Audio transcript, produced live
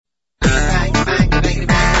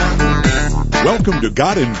Welcome to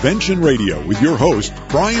Got Invention Radio with your host,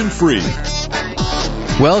 Brian Free.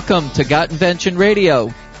 Welcome to Got Invention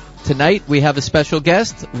Radio. Tonight we have a special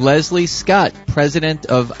guest, Leslie Scott, president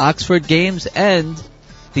of Oxford Games and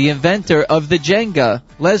the inventor of the Jenga.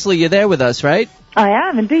 Leslie, you're there with us, right? I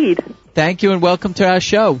am, indeed. Thank you and welcome to our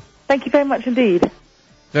show. Thank you very much indeed.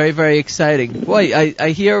 Very, very exciting. Boy,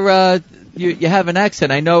 I hear you have an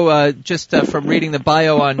accent. I know just from reading the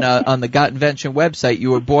bio on the Got Invention website,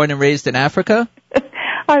 you were born and raised in Africa?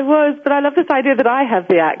 I was, but I love this idea that I have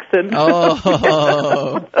the accent.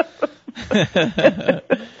 Oh.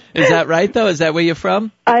 Is that right, though? Is that where you're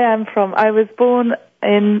from? I am from. I was born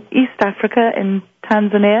in East Africa, in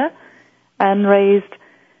Tanzania, and raised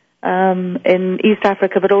in East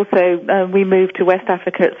Africa, but also we moved to West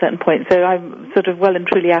Africa at certain points, so I'm sort of well and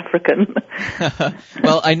truly African.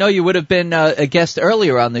 Well, I know you would have been a guest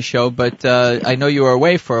earlier on the show, but I know you were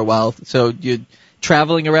away for a while, so you're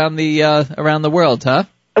traveling around the world, huh?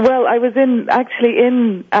 Well, I was actually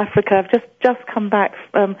in Africa. I've just come back.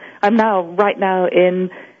 I'm right now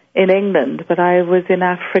in England, but I was in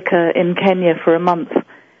Africa, in Kenya for a month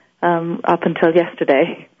up until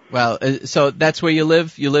yesterday. Wow. So that's where you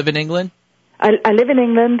live? You live in England? I live in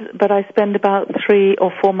England, but I spend about 3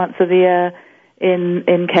 or 4 months of the year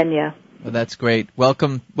in Kenya. Well, that's great.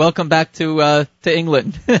 Welcome back to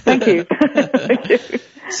England. Thank you. Thank you.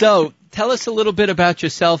 So, tell us a little bit about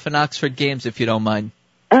yourself and Oxford Games, if you don't mind.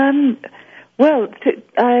 Well,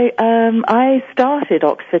 I started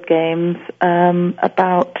Oxford Games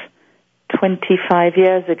about 25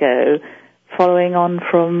 years ago, following on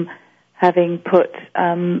from having put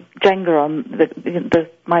Jenga on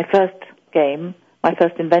my first game, my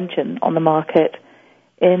first invention on the market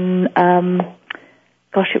in, it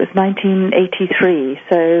was 1983.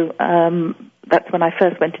 So that's when I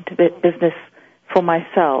first went into the business for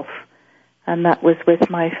myself, and that was with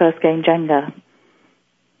my first game, Jenga.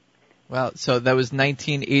 Wow, so that was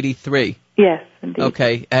 1983. Yes, indeed.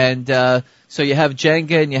 Okay, and so you have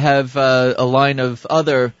Jenga and you have a line of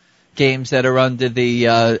other games that are under the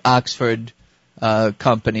Oxford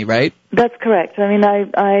company, right? That's correct. I mean, I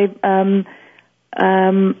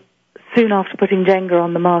soon after putting Jenga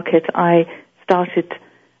on the market, I started.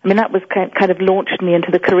 I mean, that was kind of launched me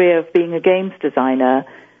into the career of being a games designer.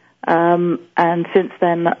 And since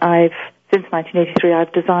then, since 1983,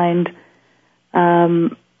 I've designed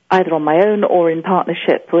either on my own or in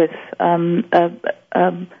partnership with a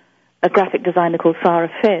graphic designer called Sarah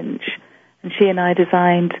Finch, and she and I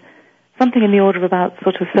designed something in the order of about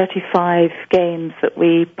sort of 35 games that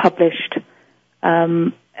we published,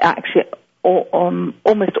 actually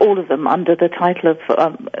almost all of them under the title of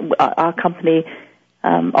our company,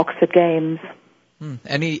 Oxford Games.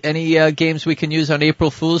 Any games we can use on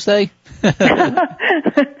April Fool's Day?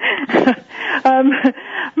 I'm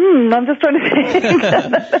just trying to think.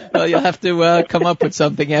 Well, you'll have to come up with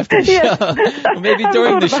something after the show. Or maybe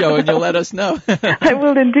during the show, and you'll let us know. I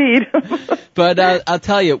will indeed. But I'll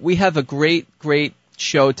tell you, we have a great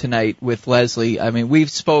show tonight with Leslie. I mean,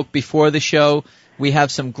 we've spoke before the show. We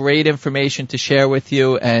have some great information to share with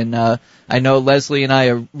you, and I know Leslie and I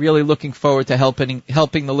are really looking forward to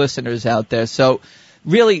helping the listeners out there. So,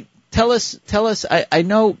 really, tell us. I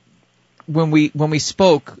know when we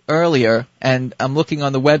spoke earlier, and I'm looking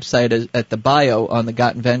on the website at the bio on the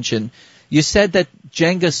Got Invention, you said that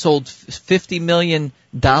Jenga sold $50 million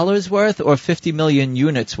worth or 50 million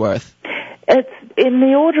units worth. It's in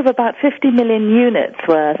the order of about 50 million units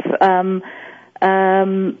worth.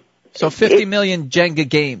 So 50 million Jenga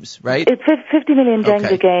games, right? It's 50 million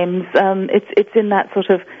Jenga games. It's in that sort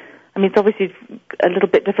of. I mean, it's obviously a little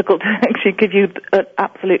bit difficult to actually give you an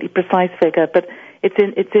absolutely precise figure, but it's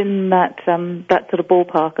in that sort of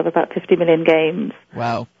ballpark of about 50 million games.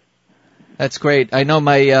 Wow, that's great. I know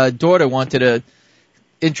my daughter wanted to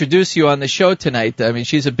introduce you on the show tonight. I mean,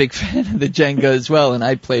 she's a big fan of the Jenga as well, and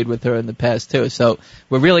I played with her in the past too. So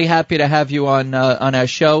we're really happy to have you on our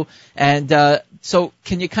show. And so,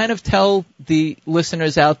 can you kind of tell the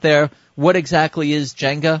listeners out there what exactly is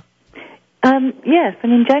Jenga? Yes, I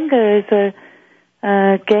mean, Jenga is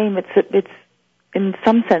a game. It's in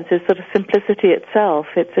some senses sort of simplicity itself.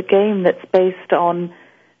 It's a game that's based on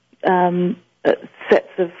a set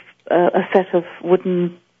of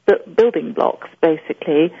wooden building blocks,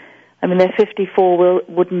 basically. I mean, there are 54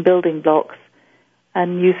 wooden building blocks,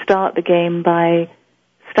 and you start the game by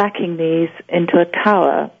stacking these into a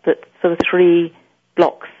tower that's sort of 3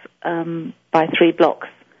 blocks by 3 blocks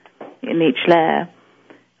in each layer.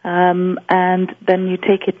 And then you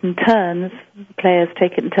take it in turns, the players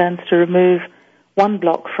take it in turns to remove one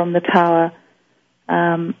block from the tower,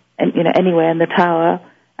 and, anywhere in the tower,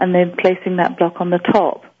 and then placing that block on the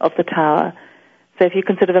top of the tower. So if you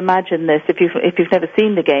can sort of imagine this, if you've never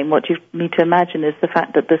seen the game, what you need to imagine is the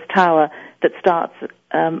fact that this tower that starts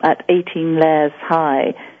at 18 layers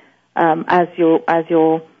high, as you're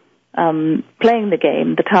playing the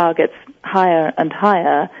game, the tower gets higher and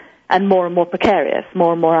higher and more precarious,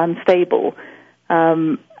 more and more unstable,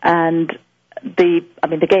 and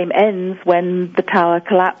the game ends when the tower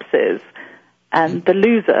collapses, and the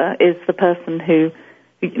loser is the person who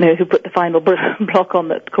put the final block on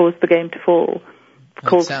that caused the game to fall,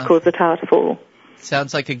 caused the tower to fall.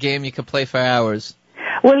 Sounds like a game you could play for hours.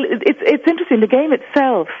 Well, it's interesting. The game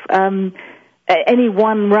itself, any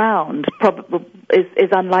one round probably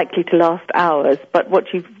is unlikely to last hours. But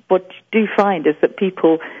what you do find is that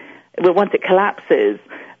people, once it collapses,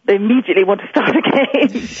 they immediately want to start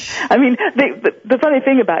again. I mean, the funny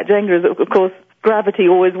thing about Jenga is that, of course, gravity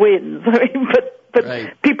always wins. I mean, but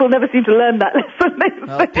right. People never seem to learn that lesson.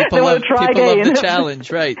 They want to try again. People love the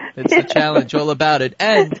challenge, right? It's the challenge, all about it.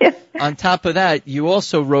 And on top of that, you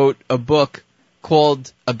also wrote a book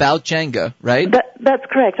called About Jenga, right? That's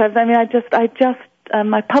correct. I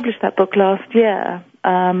published that book last year.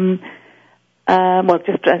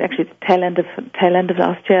 Just actually tail end of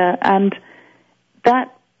last year, and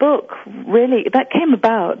that book that came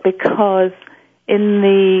about because in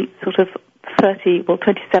the sort of 30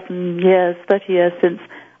 years since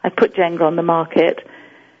I put Jenga on the market,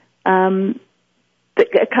 a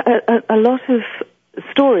lot of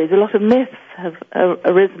stories, a lot of myths have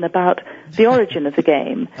arisen about the origin of the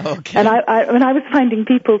game. Okay. And I was finding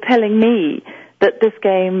people telling me that this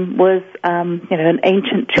game was, an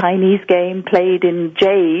ancient Chinese game played in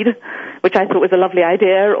jade, which I thought was a lovely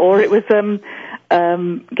idea, or it was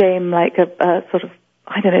game like a sort of,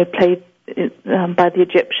 played by the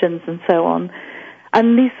Egyptians and so on.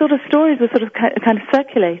 And these sort of stories were sort of kind of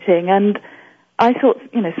circulating, and I thought,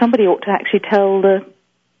 somebody ought to actually tell the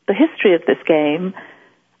history of this game,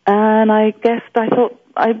 and I thought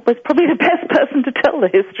I was probably the best person to tell the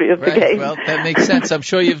history of the game. Well, that makes sense. I'm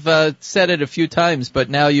sure you've said it a few times, but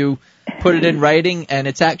now you put it in writing, and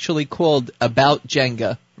it's actually called About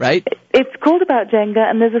Jenga, right? It's called About Jenga,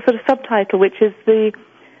 and there's a sort of subtitle, which is the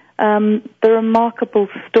remarkable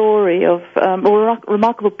story of, or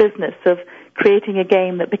remarkable business of creating a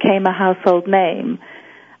game that became a household name.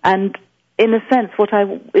 And in a sense,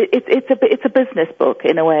 it's a business book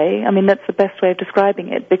in a way. I mean, that's the best way of describing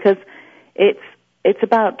it, because it's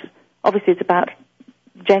about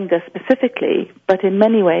Jenga specifically, but in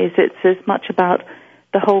many ways it's as much about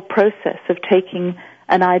the whole process of taking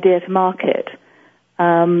an idea to market,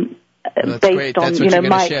 based on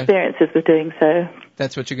my experiences with doing so.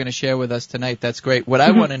 That's what you're going to share with us tonight. That's great. What I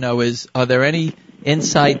want to know is, are there any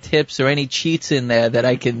inside tips or any cheats in there that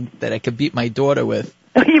I can beat my daughter with?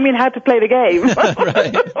 You mean how to play the game?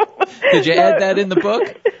 Right. Did you add that in the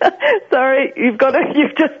book? Sorry, you've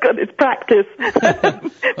just got it's practice.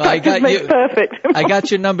 Well, I got makes perfect. I got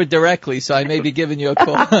your number directly, so I may be giving you a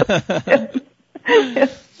call.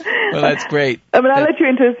 Yes. Well, that's great. I mean, I'll let you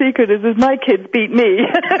into a secret, is my kids beat me.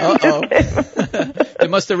 Uh-oh. They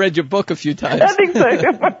must have read your book a few times. I think so.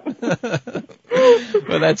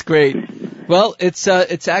 Well, that's great. Well, it's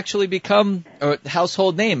actually become a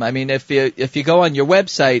household name. I mean, if you go on your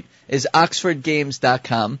website, is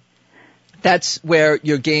oxfordgames.com. That's where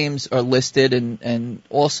your games are listed, and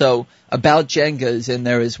also About Jenga is in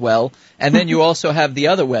there as well. And then you also have the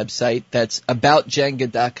other website that's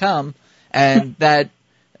aboutjenga.com, and that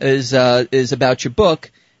is about your book.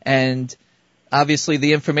 And obviously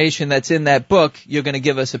the information that's in that book, you're going to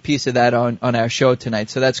give us a piece of that on our show tonight.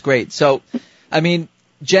 So that's great. So, I mean,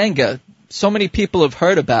 Jenga, so many people have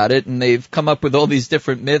heard about it, and they've come up with all these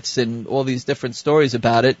different myths and all these different stories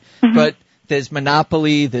about it. Mm-hmm. But there's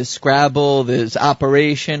Monopoly, there's Scrabble, there's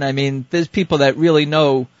Operation. I mean, there's people that really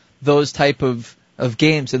know those type of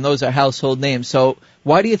games, and those are household names. So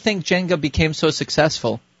why do you think Jenga became so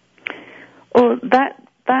successful? Well, that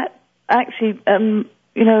actually, to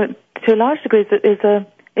a large degree is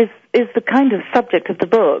the kind of subject of the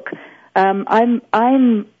book. I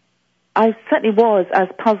certainly was as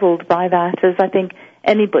puzzled by that as I think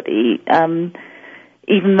anybody,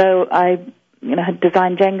 even though I had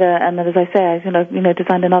designed Jenga, and as I say, I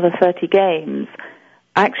designed another 30 games.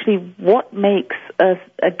 Actually, what makes a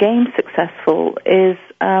game successful is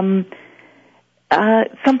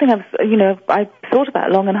something I've thought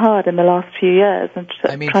about long and hard in the last few years, and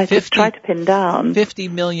tried to pin down. 50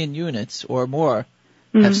 million units or more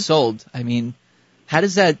have sold. I mean, how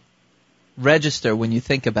does that register when you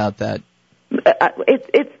think about that?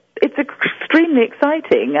 It's extremely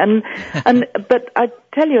exciting, but I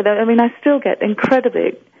tell you that I still get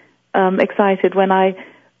incredibly excited when I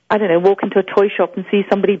I don't know, walk into a toy shop and see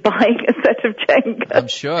somebody buying a set of Jenga. I'm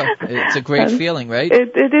sure. It's a great feeling, right?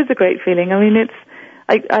 It is a great feeling. I mean,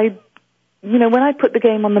 when I put the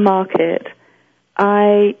game on the market,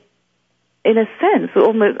 I was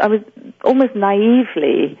almost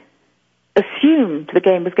naively assumed the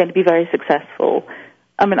game was going to be very successful.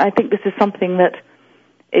 I mean, I think this is something that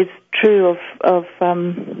is true of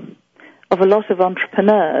a lot of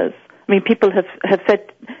entrepreneurs. I mean,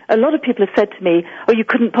 a lot of people have said to me, "Oh, you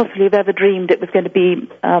couldn't possibly have ever dreamed it was going to be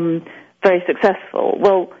very successful."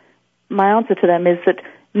 Well, my answer to them is that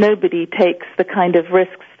nobody takes the kind of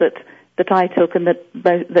risks that I took and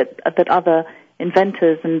that other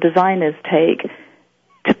inventors and designers take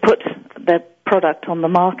to put their product on the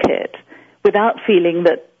market without feeling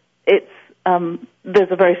that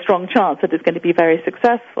there's a very strong chance that it's going to be very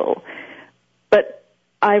successful. But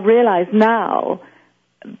I realize now,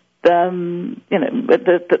 the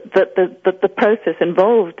process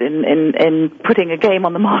involved in putting a game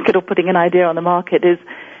on the market or putting an idea on the market is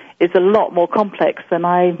a lot more complex than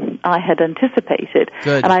I had anticipated.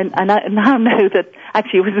 Good. And I now know that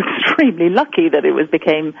actually it was extremely lucky that it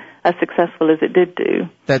became as successful as it did do.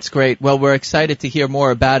 That's great. Well, we're excited to hear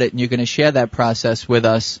more about it, and you're going to share that process with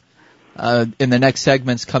us in the next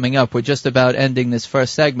segments coming up. We're just about ending this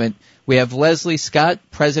first segment. We have Leslie Scott,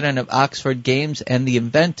 president of Oxford Games and the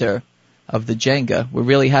inventor of the Jenga. We're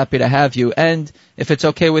really happy to have you. And if it's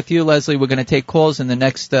okay with you, Leslie, we're going to take calls in the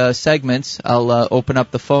next segments. I'll open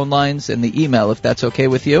up the phone lines and the email, if that's okay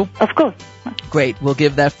with you. Of course. Great. We'll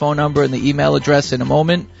give that phone number and the email address in a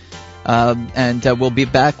moment. And we'll be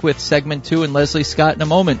back with segment 2 and Leslie Scott in a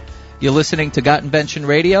moment. You're listening to Got Invention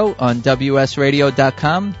Radio on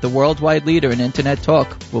WSRadio.com, the worldwide leader in Internet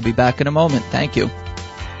talk. We'll be back in a moment. Thank you.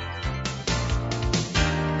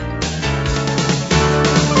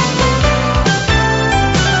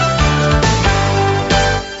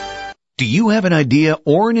 Do you have an idea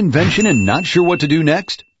or an invention and not sure what to do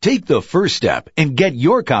next? Take the first step and get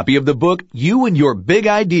your copy of the book, You and Your Big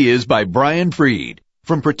Ideas by Brian Freed.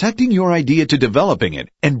 From protecting your idea to developing it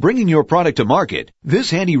and bringing your product to market, this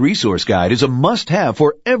handy resource guide is a must-have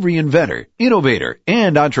for every inventor, innovator,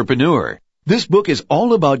 and entrepreneur. This book is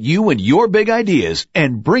all about you and your big ideas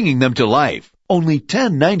and bringing them to life. Only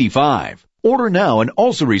 $10.95. Order now and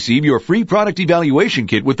also receive your free product evaluation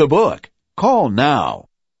kit with the book. Call now.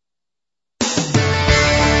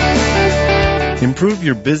 Improve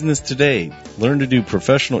your business today. Learn to do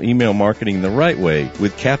professional email marketing the right way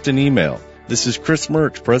with Captain Email. This is Chris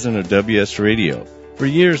Merckx, president of WS Radio. For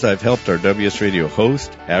years, I've helped our WS Radio hosts,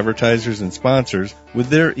 advertisers, and sponsors with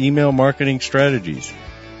their email marketing strategies.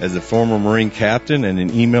 As a former Marine captain and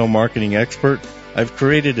an email marketing expert, I've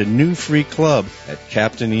created a new free club at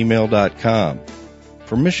CaptainEmail.com.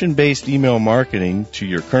 For mission-based email marketing to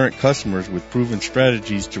your current customers with proven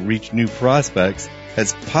strategies to reach new prospects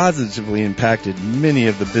has positively impacted many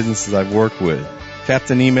of the businesses I've worked with.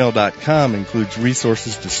 CaptainEmail.com includes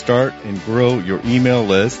resources to start and grow your email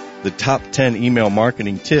list, the top 10 email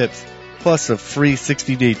marketing tips, plus a free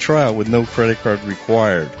 60-day trial with no credit card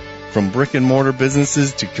required. From brick-and-mortar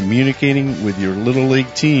businesses to communicating with your Little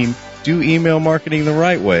League team, do email marketing the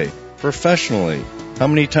right way, professionally. How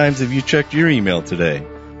many times have you checked your email today?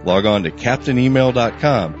 Log on to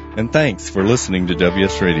CaptainEmail.com, and thanks for listening to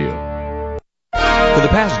WS Radio. For the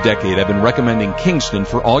past decade, I've been recommending Kingston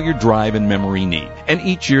for all your drive and memory need, and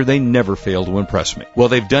each year they never fail to impress me. Well,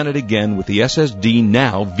 they've done it again with the SSD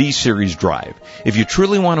Now V-Series drive. If you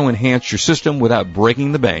truly want to enhance your system without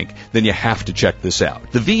breaking the bank, then you have to check this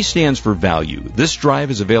out. The V stands for value. This drive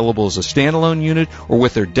is available as a standalone unit or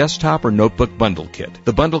with their desktop or notebook bundle kit.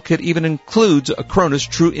 The bundle kit even includes a Acronis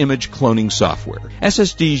True Image cloning software.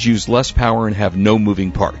 SSDs use less power and have no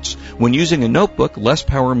moving parts. When using a notebook, less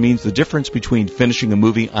power means the difference between finishing a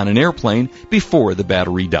movie on an airplane before the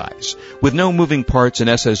battery dies. With no moving parts, an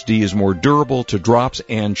SSD is more durable to drops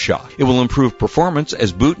and shock. It will improve performance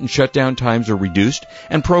as boot and shutdown times are reduced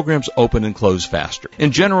and programs open and close faster.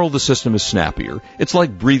 In general, the system is snappier. It's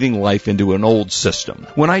like breathing life into an old system.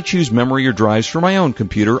 When I choose memory or drives for my own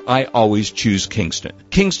computer, I always choose Kingston.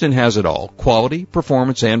 Kingston has it all: quality,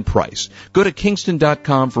 performance, and price. Go to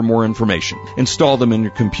Kingston.com for more information. Install them in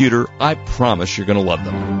your computer. I promise you're going to love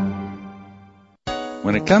them.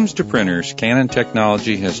 When it comes to printers, Canon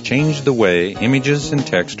technology has changed the way images and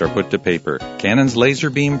text are put to paper. Canon's laser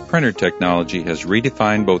beam printer technology has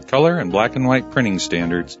redefined both color and black and white printing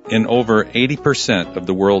standards in over 80% of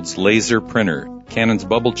the world's laser printer. Canon's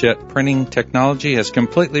bubble jet printing technology has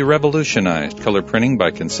completely revolutionized color printing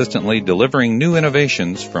by consistently delivering new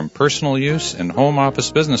innovations from personal use and home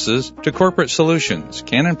office businesses to corporate solutions.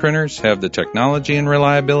 Canon printers have the technology and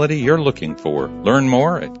reliability you're looking for. Learn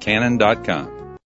more at Canon.com.